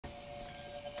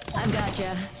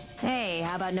Gotcha. Hey,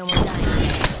 how about no more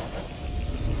dying?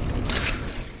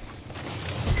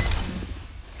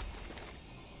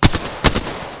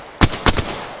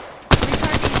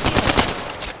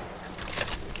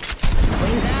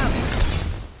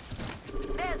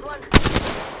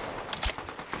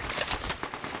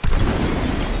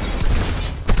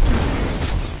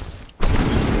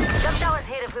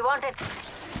 If we want it.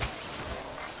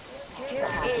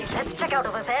 Hey, let's check out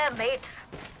over there, mates.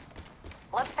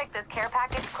 Let's pick this care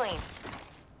package clean.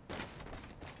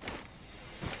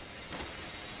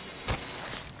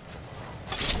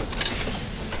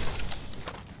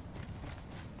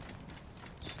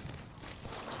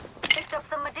 Picked up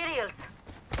some materials.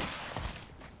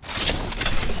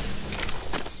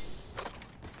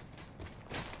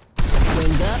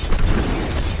 Wings up.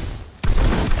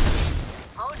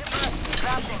 Hold your breath.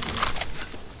 Crafting.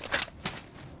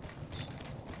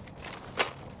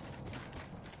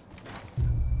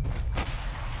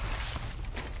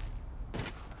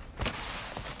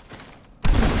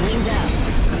 Wings out.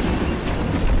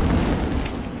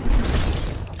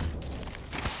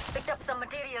 Picked up some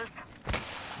materials.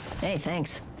 Hey,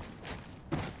 thanks.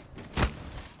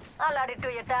 I'll add it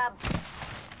to your tab.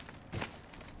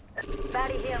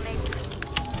 Baddie here, mate.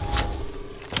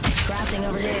 Crafting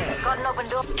over there. Got an open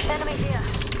door. Enemy here.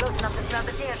 Close enough to grab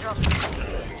the teardrop.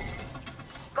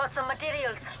 Got some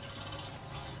materials.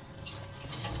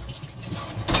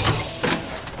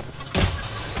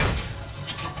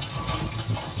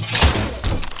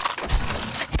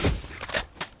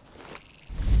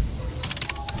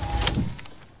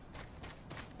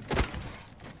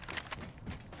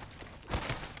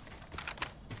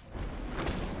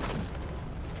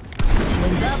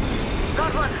 Wings up.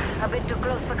 Got one. A bit too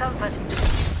close for comfort.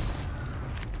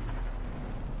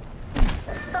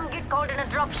 Some get caught in a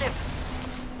dropship.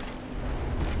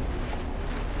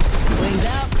 Wings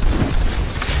out.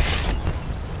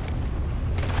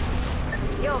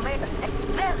 Yo, mate.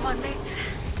 There's one, mates.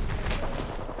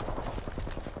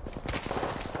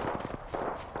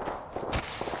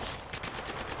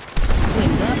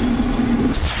 Wings up.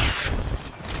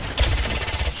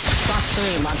 Fox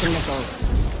 3 launching missiles.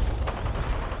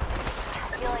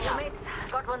 Healing up. Mates,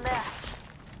 got one there.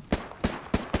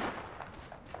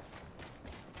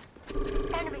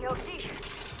 Enemy OT.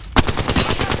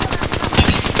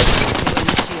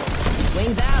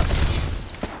 Wings out.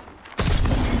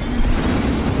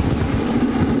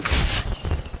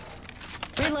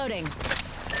 Reloading.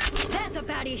 There's a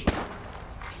baddie.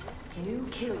 New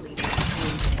kill leader.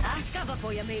 I'll cover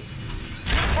for you, mates.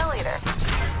 Kill leader.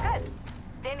 Good.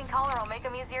 Standing collar will make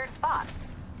them easier to spot.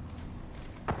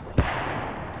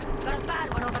 Got a bad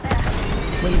one over there.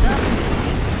 Wings up.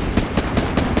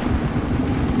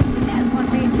 There's one,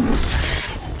 mates.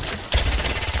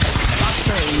 Fox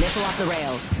 3 missile off the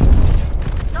rails.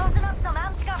 Tossing up some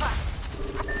amped cover.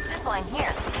 Zipline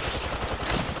here.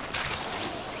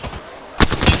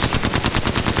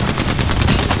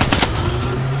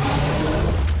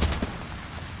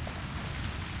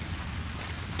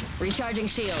 Recharging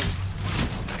shields.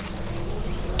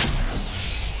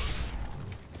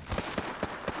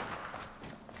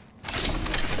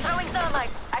 Throwing thermite.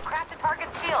 I cracked a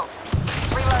target's shield.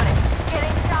 Reloading.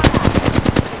 Getting shot at.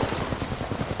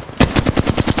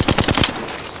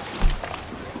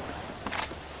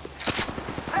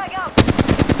 Frag out.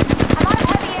 I'm out of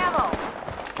heavy ammo.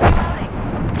 Reloading.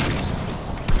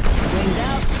 Wings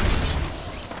out.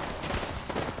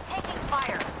 Taking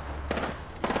fire.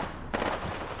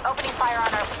 Opening fire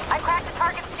on her. I cracked a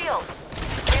target's shield.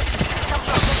 There's some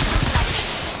sort of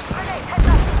Grenade, heads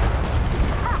up.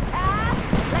 Ha!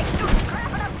 Like shooting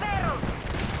crap in a barrel.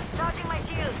 Charging my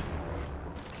shields.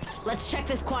 Let's check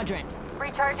this quadrant.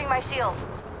 recharging my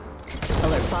shields.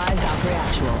 Alert 5, Valkyrie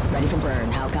actual. Ready for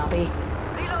burn. How copy?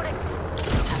 Reloading.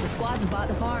 Half the squads have bought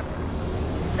the farm.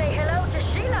 Say hello to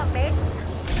Sheila, mates.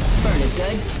 Burn is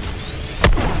good.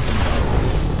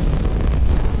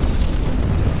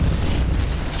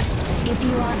 If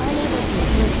you are unable to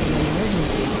assist in an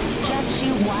emergency, just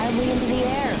shoot wildly into the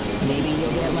air. Maybe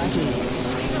you'll get lucky.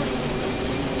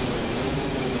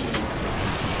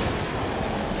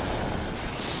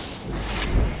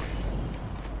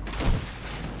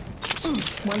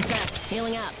 One sec.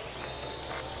 Healing up.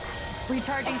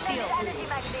 Recharging shields.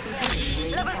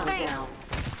 Level 3.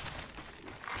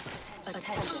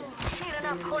 Attention. Healing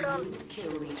up, hold on.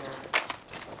 Kill leader.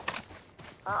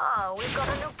 Ah, we've got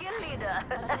a new kill leader.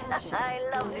 I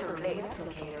love this place.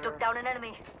 Took down an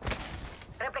enemy.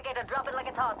 Replicator dropping like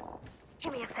it's hot.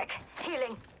 Give me a sec.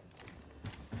 Healing.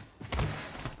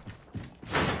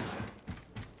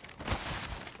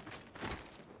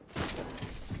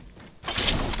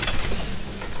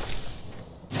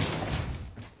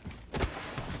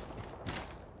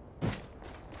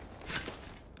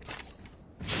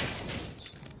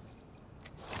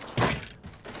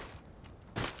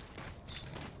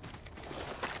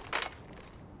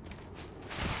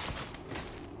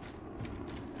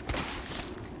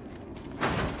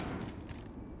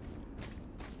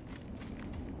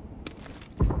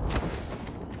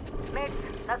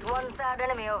 There's one sad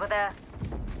enemy over there.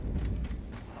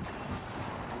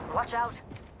 Watch out.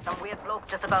 Some weird bloke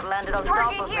just about landed on top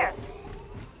Target of here. me.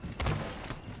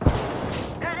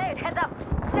 Grenade, heads up.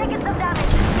 Taking some damage.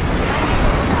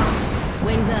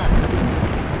 Wings up.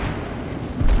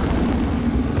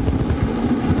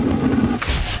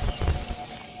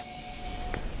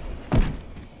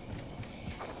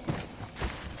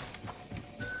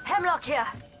 Hemlock here.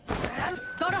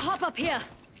 Gotta hop up here.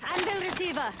 Anvil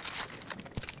receiver.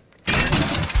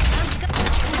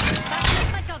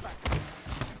 Back my cover.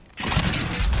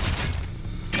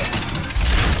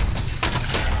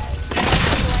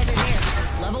 Stabilizer here.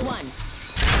 Level 1.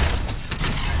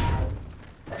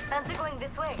 Fancy going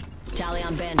this way. Tally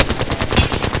on Ben.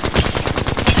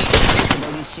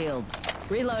 Bogey's shield.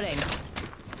 Reloading.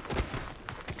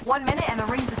 1 minute and the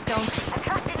ring's a stone.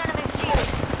 Attracting enemy's shield.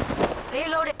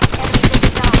 Reloading. Enemy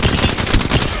taken down.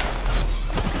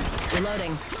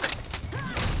 Reloading.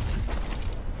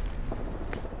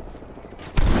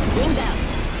 Wings out.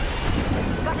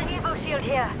 Got an Evo shield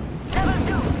here. Level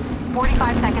 2.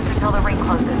 45 seconds until the ring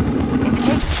closes. If it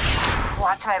takes...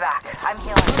 Watch my back. I'm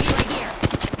healing. Bogey right here.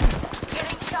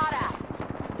 Getting shot at.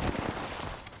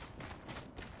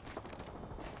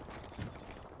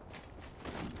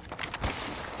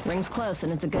 Ring's close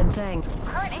and it's a good thing.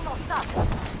 Current angle sucks.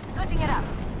 Switching it up.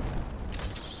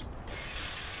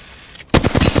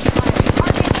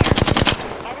 Target here.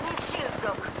 Enemy's shield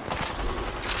broke.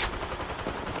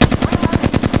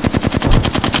 Reloading.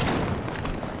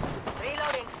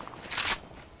 Reloading.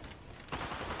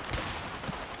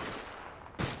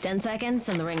 10 seconds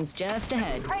and the ring's just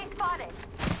ahead. Prey spotted.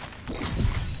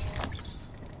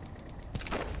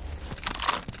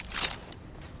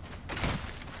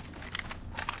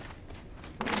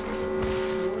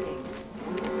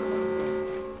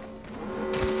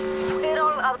 We're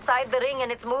all outside the ring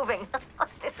and it's moving.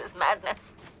 This is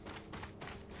madness.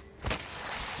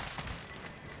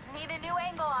 Need a new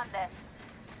angle on this.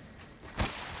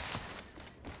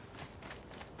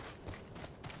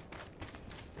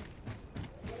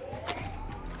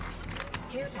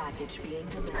 Care package being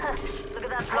delivered. Look at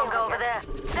that plonker over there.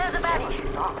 There's a baddie.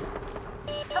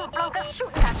 Some plonker's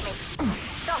shooting at me.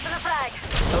 Tossing a flag.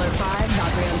 Pillar 5,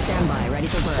 Valkyrie on standby, ready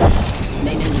for burn.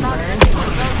 Main engine burn.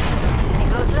 Any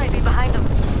closer, I'd be behind them.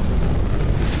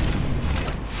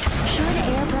 Should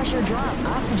air pressure drop,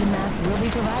 oxygen masks will be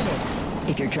provided.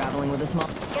 If you're traveling with a small...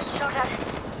 Get shot at.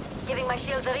 Giving my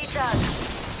shields a recharge.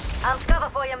 Amped cover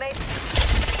for you, mate.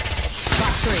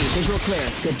 Fox 3, visual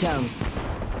clear, good tone.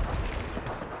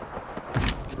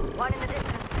 One in the distance.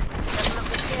 Doesn't look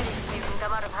too scary, so you can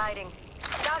come out of hiding.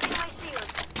 Charging my shield.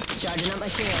 Charging up my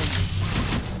shield.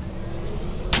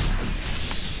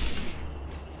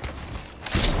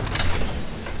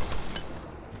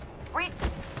 Reach.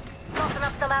 Tossing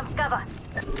up some amped cover.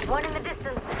 One in the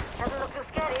distance. Doesn't look too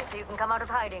scary, so you can come out of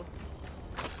hiding.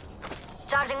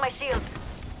 Charging my shields.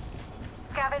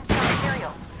 Scavenge some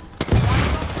material. I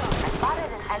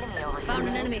spotted an enemy over Found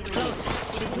an here. enemy.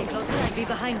 Close. Any closer, I'd be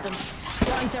behind them.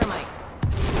 Throwing thermite.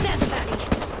 There's a baddie.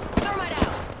 Thermite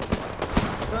out.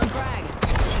 Throwing frag.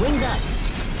 Wings up.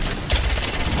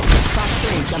 Fox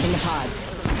 3, jumping the pods.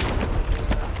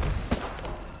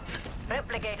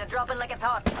 Replicator dropping like it's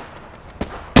hot.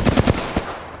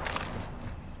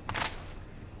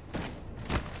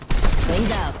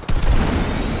 Wings out.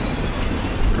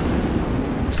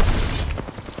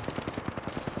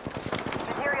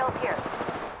 Materials here.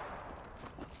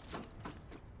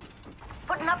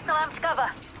 Putting up some amped cover.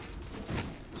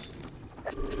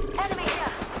 Enemy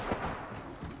here.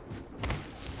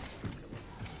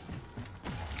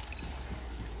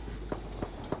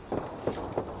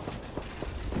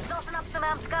 Tossing up some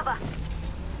amped cover.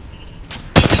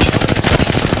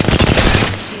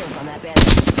 Shields on that bandit.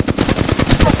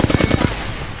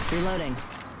 Reloading.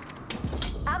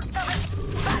 Amped cover.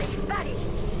 Baddie.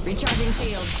 Recharging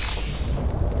shields.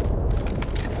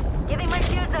 Giving my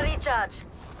shields a recharge.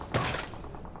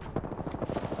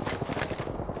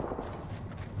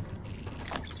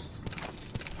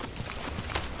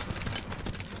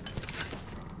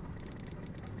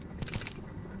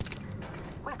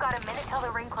 We've got a minute till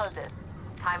the ring closes.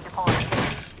 Time to pull the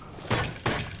pin.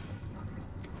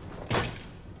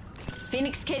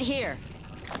 Phoenix kit here.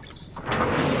 Yeah,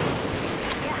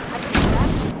 I can do that.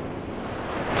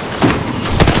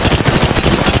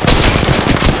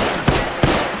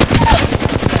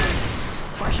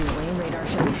 Fortunately, radar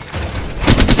shows.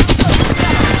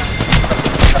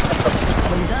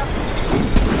 Wings up.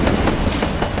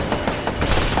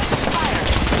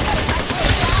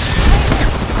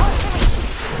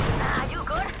 Ah, you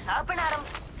good? Up and at 'em.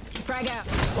 Frag out.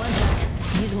 One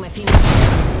sec. Using my Phoenix.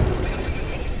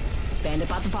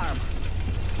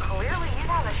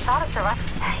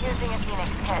 Using a Phoenix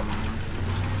kit.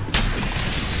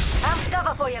 I'm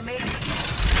cover for you, mate.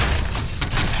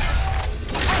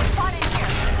 Hey, spot in here.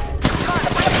 Guard,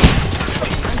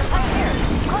 right here.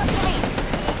 Close to me.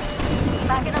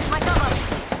 Backing up my cover.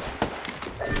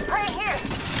 Right here.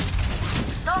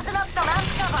 Tossing up some amp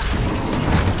cover.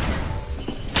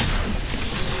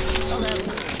 Hold up.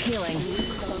 Healing.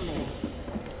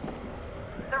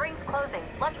 The ring's closing.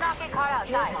 Let's not get caught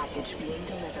outside. Package being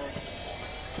delivered.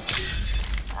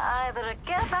 Either a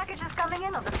care package is coming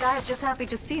in or this guy is just happy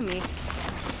to see me.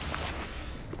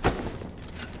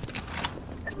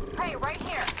 Hey, right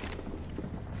here.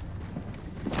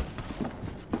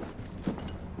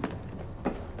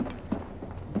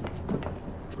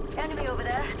 Enemy over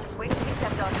there. Just wait to be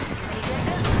stepped on. Any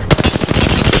takers?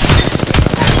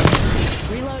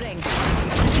 Reloading.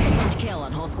 Confirmed kill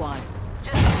on whole squad.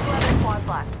 Just 2 other squads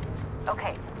left.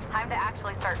 Okay, time to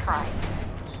actually start trying.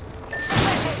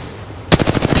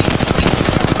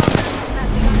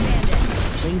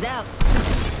 Wings out.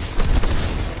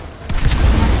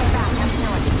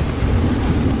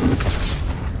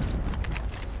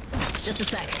 Just a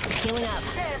sec. Healing up.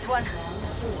 There's one.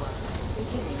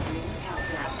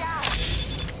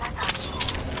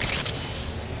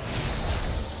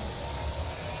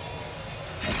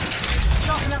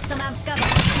 Tossing up some amp cover.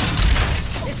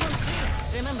 This one's clear.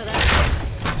 Remember that.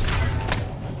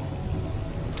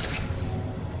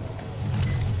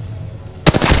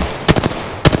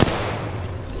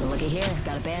 So looky here.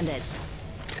 Got a bandit.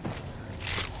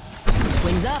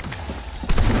 Wings up.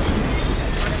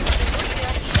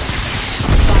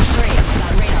 Box 3.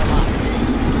 Got radar lock.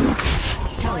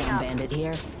 Talion bandit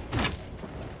here.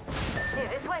 Yeah,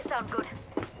 this way sound good.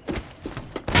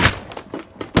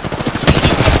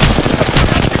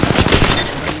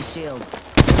 Shield.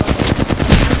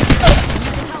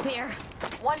 Using help here.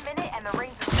 1 minute and the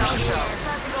ring's a stone's throw.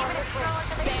 Even if you're on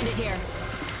the Bandit here.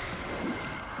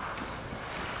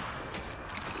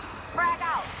 frag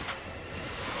out.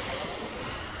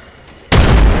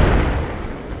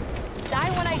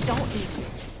 Die when I don't need you.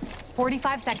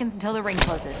 45 seconds until the ring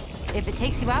closes. If it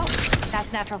takes you out,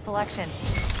 that's natural selection.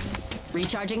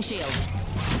 Recharging shield.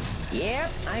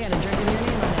 Yep, I got a drink in your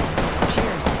name on it.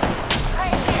 Cheers.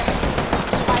 Right here.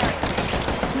 Firing.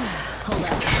 Hold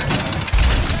up.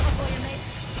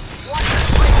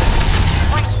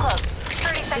 Ring's close.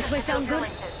 30 seconds This way until sound it good?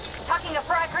 releases. Chucking a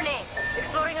frag grenade.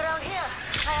 Exploring around here.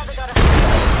 I haven't got a...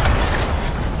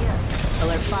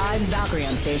 Alert 5, Valkyrie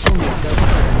on station. Go for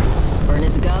burn. Burn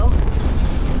is a go.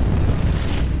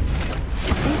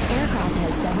 This aircraft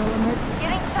has several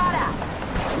Getting shot at.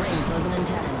 Ring closing in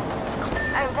 10.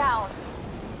 I'm down.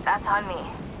 That's on me.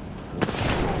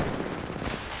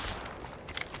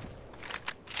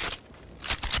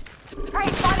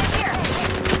 Right, spot is here.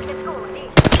 Let's go, D.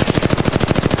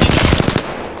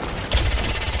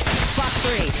 Fox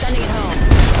 3, sending it home.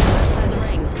 Outside the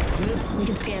ring. Move, we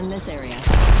can scan this area.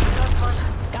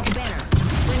 Got the banner.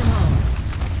 Let's bring him home.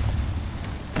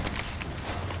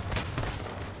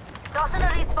 Tossing a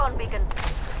respawn beacon.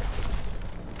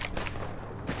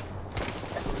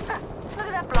 Look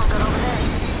at that blocker over there.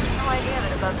 No idea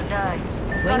they're about to die.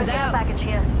 Got a Wings care out. package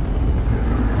here.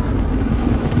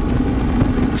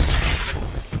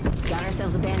 Got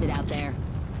ourselves a bandit out there.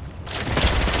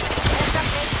 Heads up,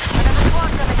 mate. Another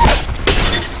squad coming.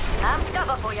 I'm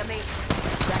cover for you, mate.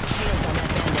 Cracked shields on that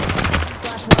bandit.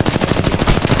 Splash 1.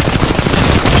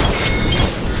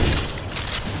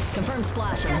 Confirmed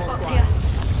splash on whole Box squad. here.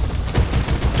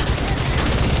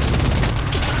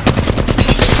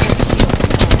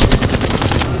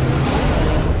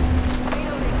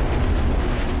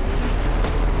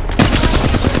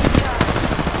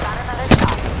 Got another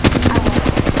shot.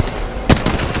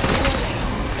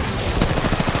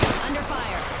 Under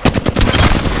fire.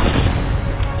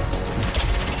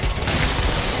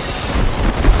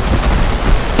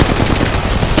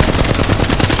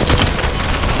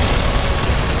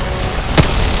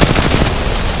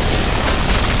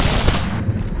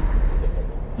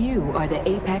 You are the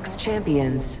Apex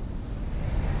Champions.